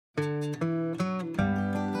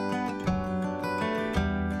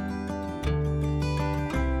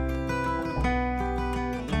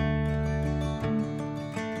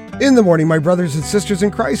In the morning, my brothers and sisters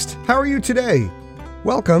in Christ, how are you today?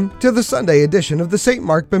 Welcome to the Sunday edition of the St.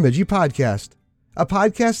 Mark Bemidji Podcast, a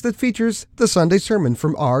podcast that features the Sunday sermon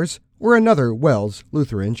from ours or another Wells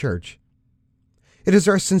Lutheran Church. It is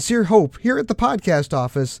our sincere hope here at the podcast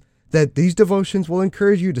office that these devotions will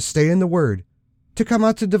encourage you to stay in the Word, to come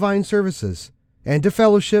out to divine services, and to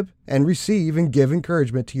fellowship and receive and give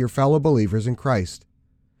encouragement to your fellow believers in Christ.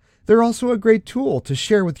 They're also a great tool to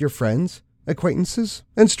share with your friends, acquaintances,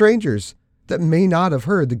 and strangers that may not have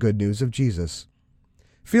heard the good news of Jesus.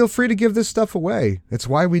 Feel free to give this stuff away. It's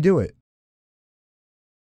why we do it.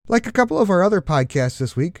 Like a couple of our other podcasts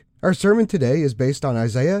this week, our sermon today is based on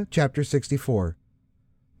Isaiah chapter 64.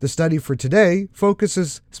 The study for today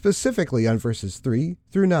focuses specifically on verses 3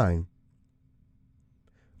 through 9.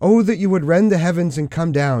 Oh, that you would rend the heavens and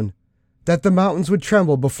come down, that the mountains would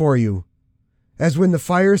tremble before you, as when the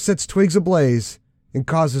fire sets twigs ablaze and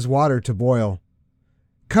causes water to boil.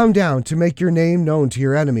 Come down to make your name known to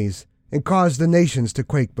your enemies and cause the nations to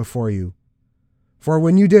quake before you. For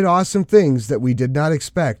when you did awesome things that we did not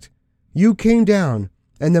expect, you came down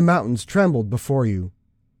and the mountains trembled before you.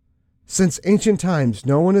 Since ancient times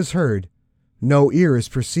no one has heard, no ear has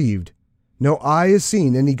perceived, no eye has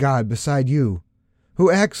seen any God beside you, who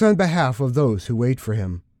acts on behalf of those who wait for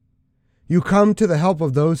him. You come to the help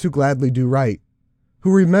of those who gladly do right,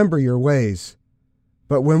 who remember your ways.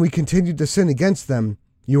 But when we continued to sin against them,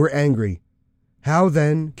 you were angry. How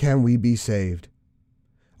then can we be saved?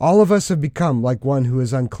 All of us have become like one who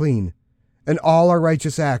is unclean, and all our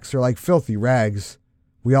righteous acts are like filthy rags.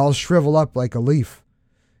 We all shrivel up like a leaf,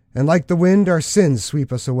 and like the wind our sins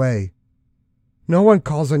sweep us away. No one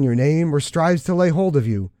calls on your name or strives to lay hold of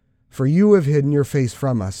you, for you have hidden your face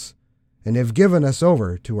from us, and have given us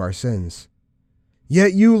over to our sins.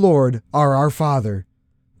 Yet you, Lord, are our Father.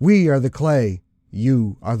 We are the clay.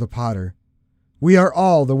 You are the potter. We are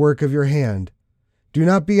all the work of your hand. Do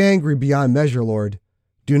not be angry beyond measure, Lord.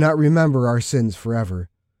 Do not remember our sins forever.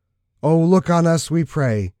 Oh, look on us, we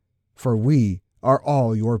pray, for we are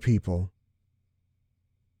all your people.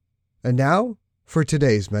 And now for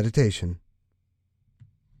today's meditation.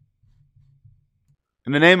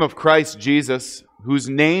 In the name of Christ Jesus, whose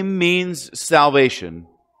name means salvation,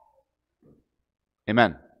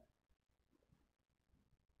 amen.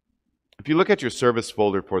 If you look at your service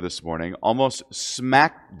folder for this morning, almost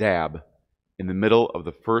smack dab in the middle of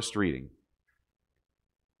the first reading,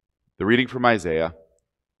 the reading from Isaiah,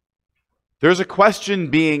 there's a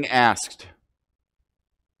question being asked.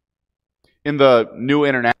 In the New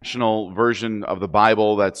International Version of the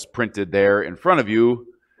Bible that's printed there in front of you,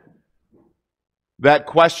 that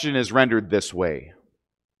question is rendered this way: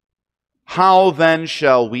 how then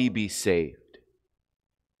shall we be saved?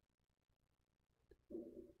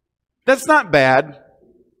 That's not bad,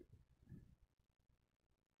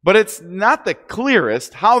 but it's not the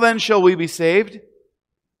clearest. How then shall we be saved?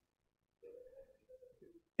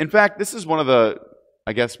 In fact, this is one of the,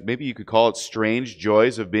 I guess maybe you could call it, strange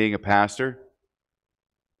joys of being a pastor,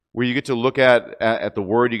 where you get to look at the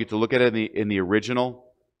Word, you get to look at it in the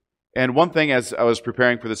original. And one thing as I was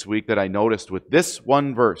preparing for this week that I noticed with this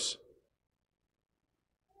one verse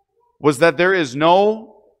was that there is no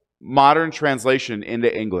modern translation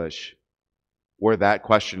into English where that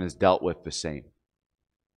question is dealt with the same.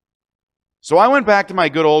 So I went back to my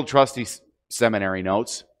good old trusty seminary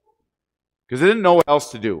notes because I didn't know what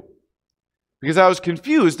else to do. Because I was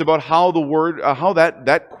confused about how the word, how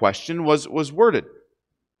that question was worded.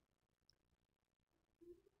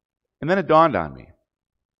 And then it dawned on me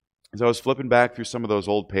as I was flipping back through some of those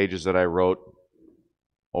old pages that I wrote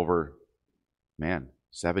over,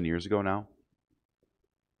 7 years ago now.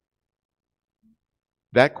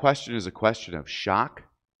 That question is a question of shock.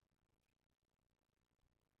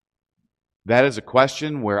 That is a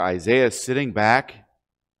question where Isaiah is sitting back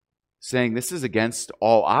saying this is against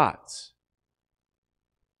all odds.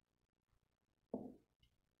 I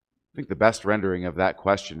think the best rendering of that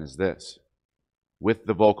question is this, with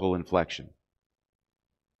the vocal inflection.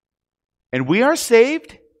 And we are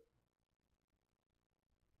saved?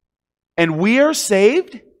 And we are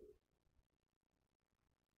saved?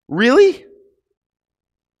 Really?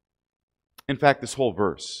 In fact, this whole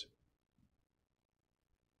verse,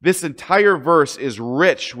 this entire verse is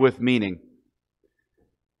rich with meaning.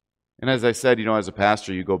 And as I said, as a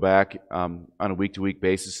pastor, you go back on a week-to-week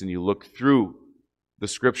basis and you look through the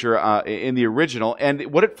Scripture in the original.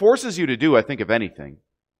 And what it forces you to do, I think, if anything,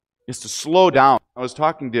 is to slow down. I was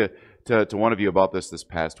talking to one of you about this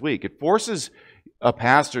past week. It forces a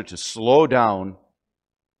pastor to slow down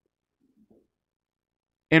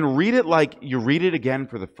and read it like you read it again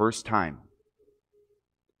for the first time.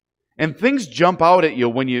 And things jump out at you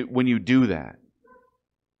when you do that.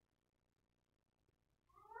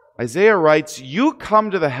 Isaiah writes, "You come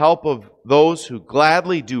to the help of those who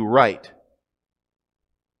gladly do right,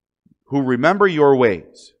 who remember your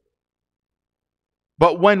ways.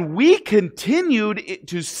 But when we continued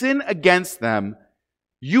to sin against them,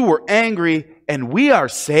 you were angry, and we are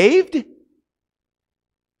saved?"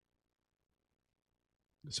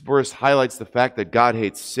 This verse highlights the fact that God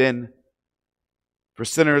hates sin. For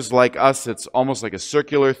sinners like us, it's almost like a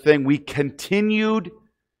circular thing. We continued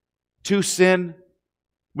to sin.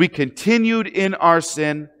 We continued in our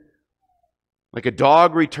sin, like a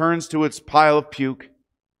dog returns to its pile of puke.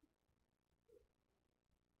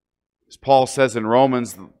 As Paul says in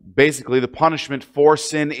Romans, basically the punishment for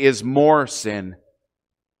sin is more sin.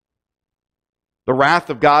 The wrath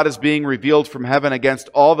of God is being revealed from heaven against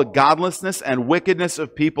all the godlessness and wickedness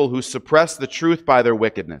of people who suppress the truth by their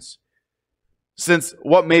wickedness. Since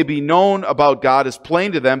what may be known about God is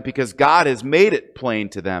plain to them because God has made it plain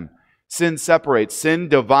to them. Sin separates, sin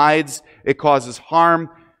divides, it causes harm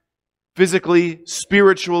physically,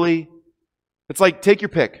 spiritually. It's like, take your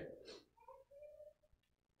pick.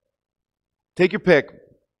 Take your pick.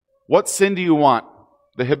 What sin do you want?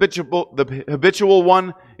 The habitual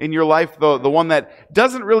one in your life, the one that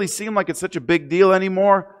doesn't really seem like it's such a big deal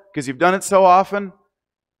anymore because you've done it so often?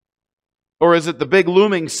 Or is it the big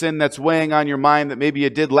looming sin that's weighing on your mind that maybe you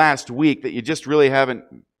did last week that you just really haven't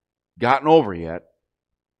gotten over yet?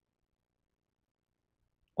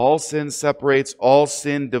 All sin separates, all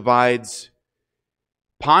sin divides.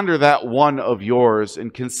 Ponder that one of yours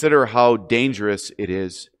and consider how dangerous it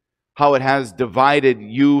is, how it has divided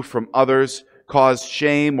you from others, caused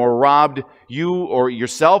shame, or robbed you or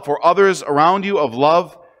yourself or others around you of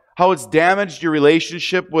love, how it's damaged your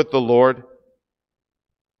relationship with the Lord.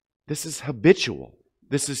 This is habitual.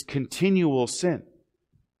 This is continual sin.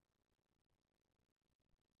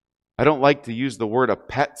 I don't like to use the word a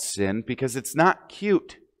pet sin because it's not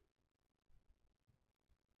cute.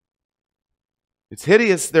 It's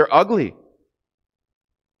hideous. They're ugly.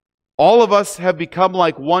 All of us have become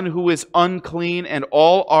like one who is unclean, and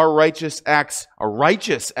all our righteous acts are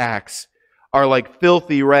like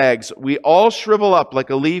filthy rags. We all shrivel up like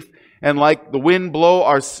a leaf, and like the wind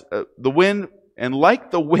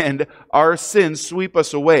our sins sweep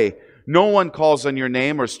us away. No one calls on your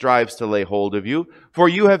name or strives to lay hold of you, for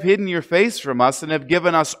you have hidden your face from us and have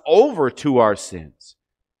given us over to our sins.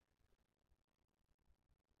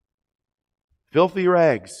 Filthy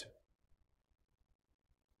rags.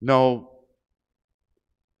 No,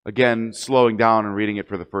 again, slowing down and reading it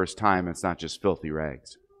for the first time, it's not just filthy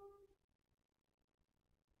rags.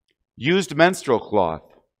 Used menstrual cloth.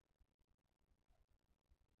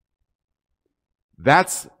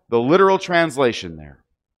 That's the literal translation there.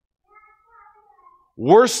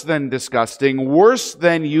 Worse than disgusting, worse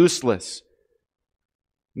than useless.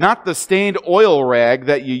 Not the stained oil rag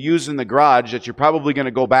that you use in the garage that you're probably going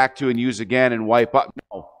to go back to and use again and wipe up.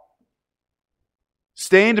 No.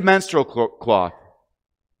 Stained menstrual cloth.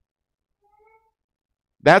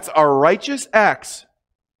 That's our righteous acts.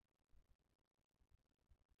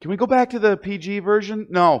 Can we go back to the PG version?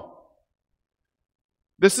 No.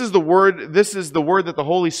 This is the word that the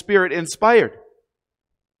Holy Spirit inspired.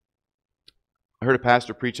 I heard a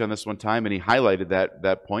pastor preach on this one time, and he highlighted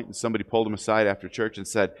that point, and somebody pulled him aside after church and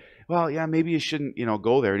said, well, yeah, maybe you shouldn't,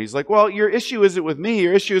 go there. And he's like, well, your issue isn't with me,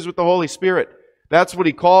 your issue is with the Holy Spirit. That's what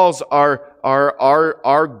he calls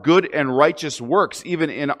our good and righteous works, even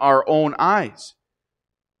in our own eyes.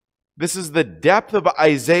 This is the depth of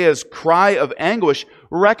Isaiah's cry of anguish,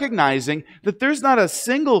 recognizing that there's not a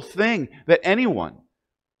single thing that anyone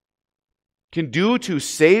can do to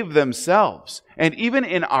save themselves. And even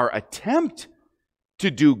in our attempt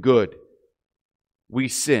to do good, we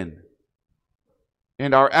sin.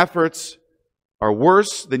 And our efforts are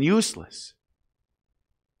worse than useless.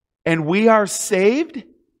 And we are saved?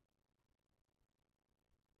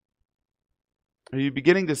 Are you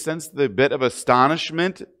beginning to sense the bit of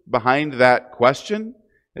astonishment behind that question?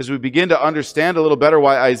 As we begin to understand a little better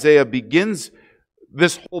why Isaiah begins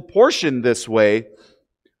this whole portion this way.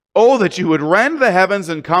 Oh, that you would rend the heavens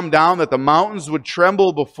and come down, that the mountains would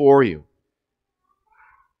tremble before you.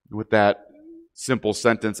 With that simple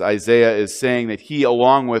sentence, Isaiah is saying that he,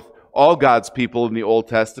 along with all God's people in the Old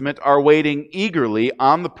Testament, are waiting eagerly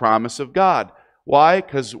on the promise of God. Why?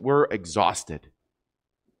 Because we're exhausted.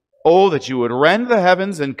 Oh, that you would rend the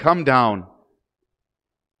heavens and come down.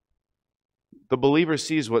 The believer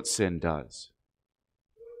sees what sin does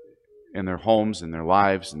in their homes, in their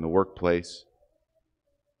lives, in the workplace.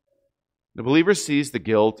 The believer sees the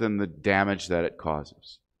guilt and the damage that it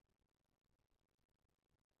causes.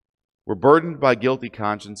 We're burdened by guilty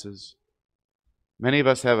consciences. Many of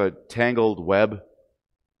us have a tangled web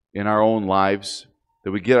in our own lives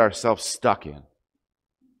that we get ourselves stuck in.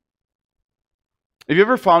 Have you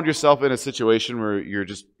ever found yourself in a situation where you're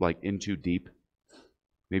just like in too deep?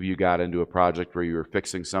 Maybe you got into a project where you were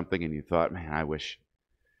fixing something and you thought, man, I wish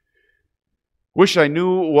I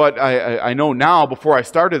knew what I know now before I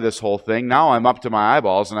started this whole thing. Now I'm up to my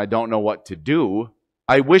eyeballs and I don't know what to do.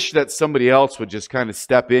 I wish that somebody else would just kind of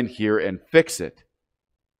step in here and fix it.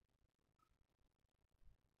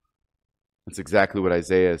 That's exactly what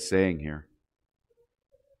Isaiah is saying here.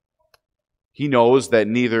 He knows that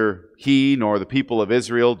neither he nor the people of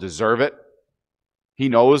Israel deserve it. He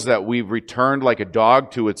knows that we've returned like a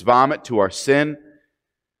dog to its vomit, to our sin.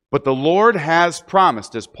 But the Lord has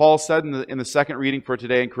promised, as Paul said in the second reading for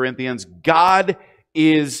today in Corinthians, God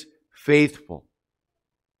is faithful.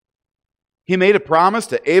 He made a promise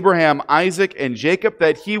to Abraham, Isaac, and Jacob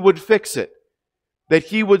that He would fix it, that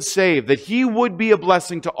He would save, that He would be a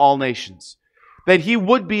blessing to all nations, that He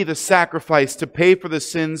would be the sacrifice to pay for the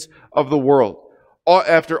sins of the world.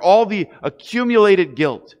 After all the accumulated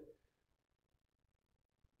guilt,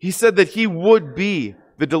 He said that He would be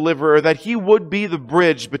the deliverer, that He would be the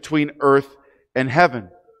bridge between earth and heaven.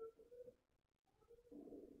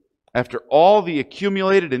 After all the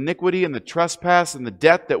accumulated iniquity and the trespass and the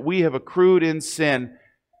debt that we have accrued in sin,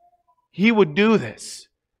 He would do this.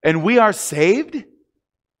 And we are saved?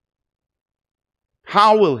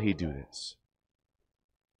 How will He do this?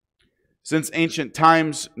 Since ancient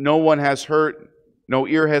times, no one has heard, no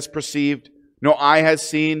ear has perceived, no eye has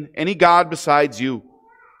seen any God besides you,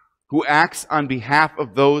 who acts on behalf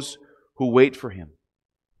of those who wait for Him.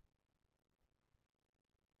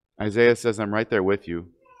 Isaiah says, I'm right there with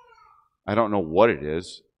you. I don't know what it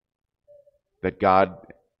is that God,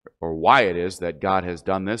 or why it is that God has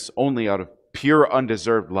done this, only out of pure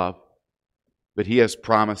undeserved love, but He has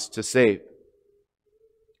promised to save.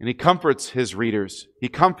 And He comforts His readers, He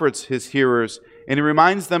comforts His hearers, and He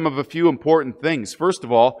reminds them of a few important things. First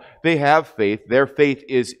of all, they have faith. Their faith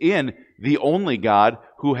is in the only God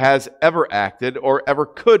who has ever acted or ever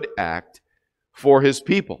could act for His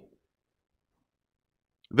people.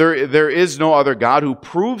 There is no other God who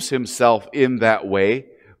proves Himself in that way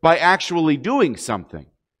by actually doing something.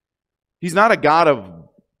 He's not a God of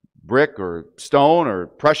brick or stone or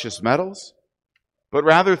precious metals, but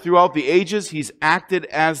rather throughout the ages He's acted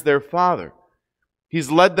as their Father. He's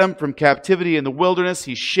led them from captivity in the wilderness.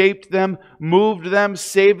 He shaped them, moved them,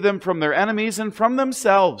 saved them from their enemies and from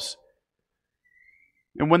themselves.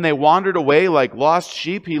 And when they wandered away like lost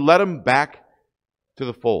sheep, He led them back to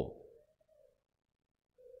the fold.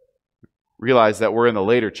 Realize that we're in the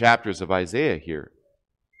later chapters of Isaiah here.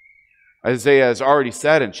 Isaiah has already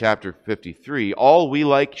said in chapter 53, all we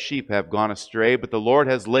like sheep have gone astray, but the Lord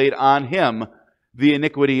has laid on Him the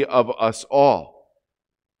iniquity of us all.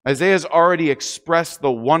 Isaiah has already expressed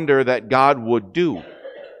the wonder that God would do.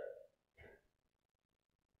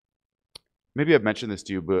 Maybe I've mentioned this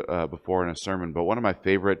to you before in a sermon, but one of my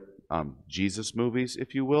favorite Jesus movies,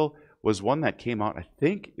 if you will, was one that came out, I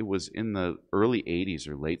think it was in the early 80s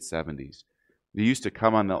or late 70s. They used to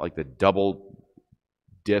come on the double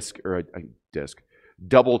disc, or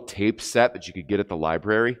double tape set that you could get at the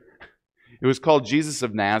library. It was called Jesus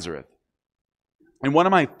of Nazareth. And one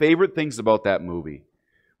of my favorite things about that movie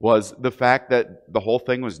was the fact that the whole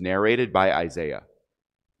thing was narrated by Isaiah.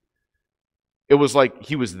 It was like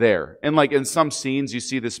he was there. And like in some scenes, you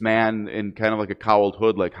see this man in kind of like a cowled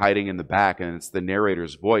hood, like hiding in the back, and it's the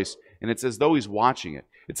narrator's voice. And it's as though he's watching it.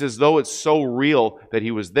 It's as though it's so real that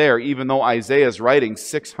he was there, even though Isaiah's writing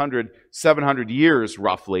 600, 700 years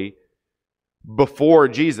roughly before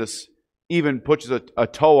Jesus even puts a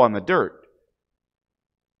toe on the dirt.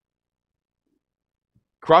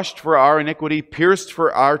 Crushed for our iniquity, pierced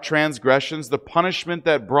for our transgressions, the punishment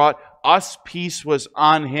that brought us peace was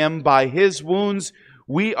on Him. By His wounds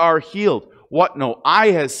we are healed. What no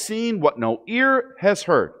eye has seen, what no ear has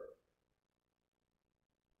heard.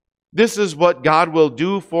 This is what God will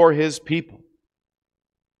do for His people.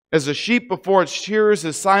 As a sheep before its shearers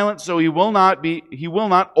is silent, so He will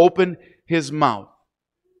not open His mouth.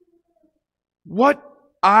 What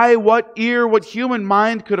eye, what ear, what human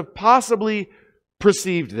mind could have possibly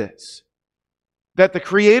perceived this? That the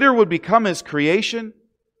Creator would become His creation?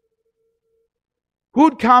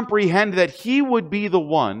 Who'd comprehend that He would be the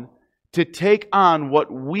one to take on what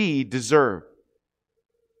we deserve?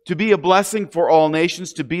 To be a blessing for all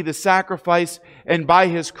nations, to be the sacrifice, and by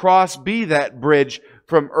His cross be that bridge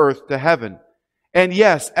from earth to heaven. And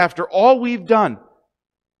yes, after all we've done,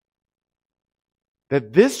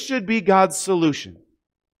 that this should be God's solution.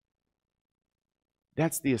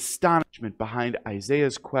 That's the astonishment behind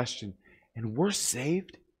Isaiah's question. And we're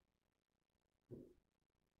saved?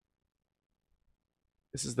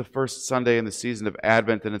 This is the first Sunday in the season of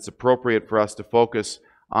Advent, and it's appropriate for us to focus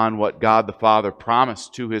on what God the Father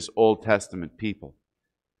promised to His Old Testament people.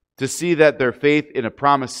 To see that their faith in a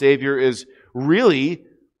promised Savior is really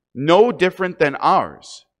no different than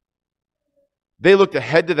ours. They looked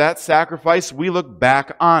ahead to that sacrifice. We look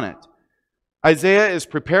back on it. Isaiah is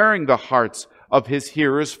preparing the hearts of his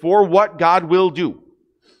hearers for what God will do.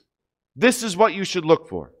 This is what you should look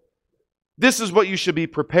for. This is what you should be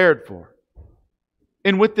prepared for.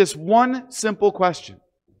 And with this one simple question,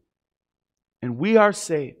 and we are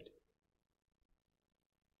saved.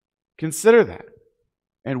 Consider that.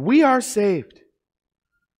 And we are saved.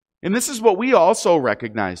 And this is what we also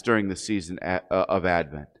recognize during the season of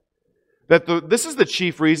Advent. That this is the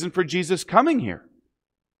chief reason for Jesus coming here.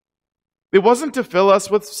 It wasn't to fill us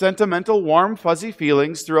with sentimental, warm, fuzzy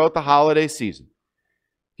feelings throughout the holiday season.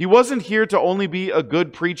 He wasn't here to only be a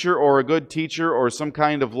good preacher or a good teacher or some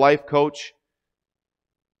kind of life coach.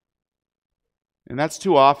 And that's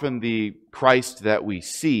too often the Christ that we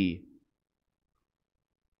see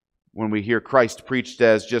when we hear Christ preached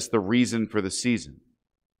as just the reason for the season.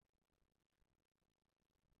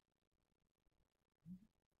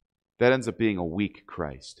 That ends up being a weak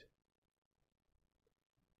Christ.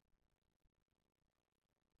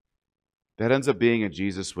 That ends up being a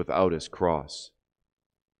Jesus without His cross.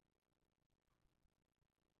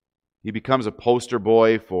 He becomes a poster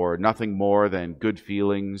boy for nothing more than good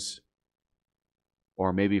feelings,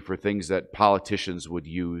 or maybe for things that politicians would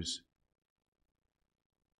use.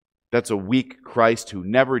 That's a weak Christ who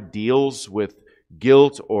never deals with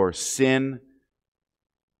guilt or sin,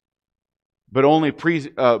 but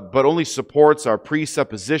only supports our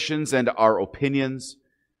presuppositions and our opinions.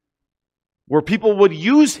 Where people would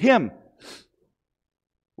use Him.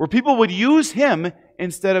 Where people would use Him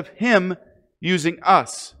instead of Him using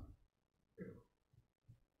us.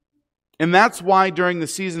 And that's why during the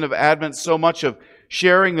season of Advent, so much of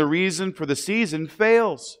sharing the reason for the season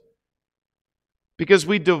fails. Because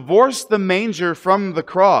we divorce the manger from the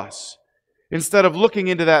cross. Instead of looking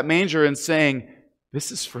into that manger and saying,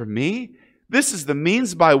 this is for me. This is the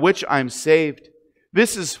means by which I'm saved.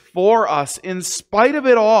 This is for us in spite of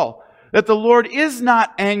it all. That the Lord is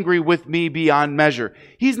not angry with me beyond measure.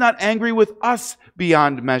 He's not angry with us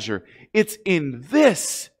beyond measure. It's in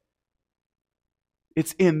this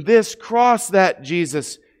cross that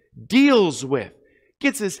Jesus deals with,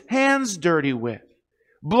 gets His hands dirty with,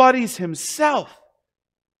 bloodies Himself,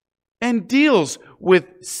 and deals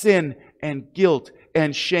with sin and guilt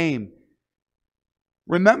and shame.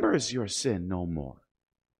 Remembers your sin no more.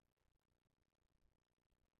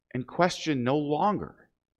 And question no longer.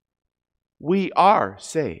 We are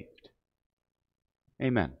saved.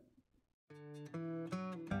 Amen.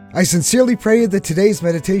 I sincerely pray that today's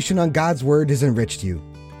meditation on God's Word has enriched you.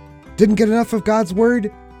 Didn't get enough of God's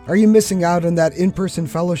Word? Are you missing out on that in-person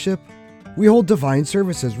fellowship? We hold divine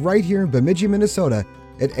services right here in Bemidji, Minnesota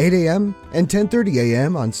at 8 a.m. and 10:30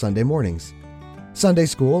 a.m. on Sunday mornings. Sunday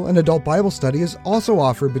school and adult Bible study is also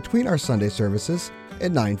offered between our Sunday services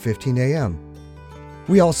at 9:15 a.m.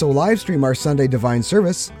 We also live stream our Sunday divine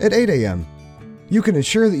service at 8 a.m. You can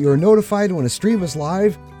ensure that you are notified when a stream is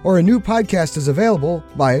live or a new podcast is available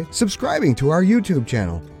by subscribing to our YouTube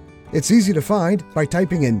channel. It's easy to find by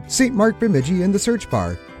typing in St. Mark Bemidji in the search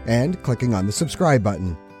bar and clicking on the subscribe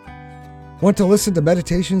button. Want to listen to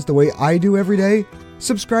meditations the way I do every day?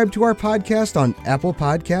 Subscribe to our podcast on Apple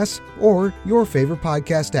Podcasts or your favorite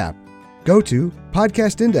podcast app. Go to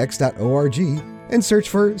podcastindex.org and search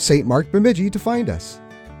for St. Mark Bemidji to find us.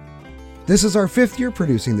 This is our 5th year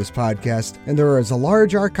producing this podcast, and there is a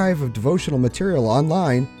large archive of devotional material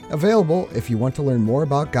online available if you want to learn more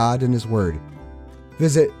about God and His Word.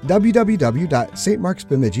 Visit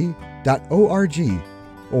www.stmarksbemidji.org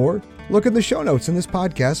or look in the show notes in this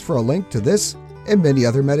podcast for a link to this and many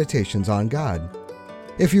other meditations on God.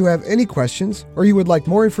 If you have any questions or you would like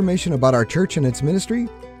more information about our church and its ministry,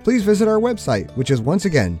 please visit our website, which is once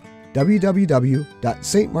again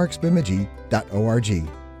www.stmarksbemidji.org.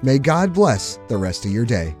 May God bless the rest of your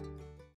day.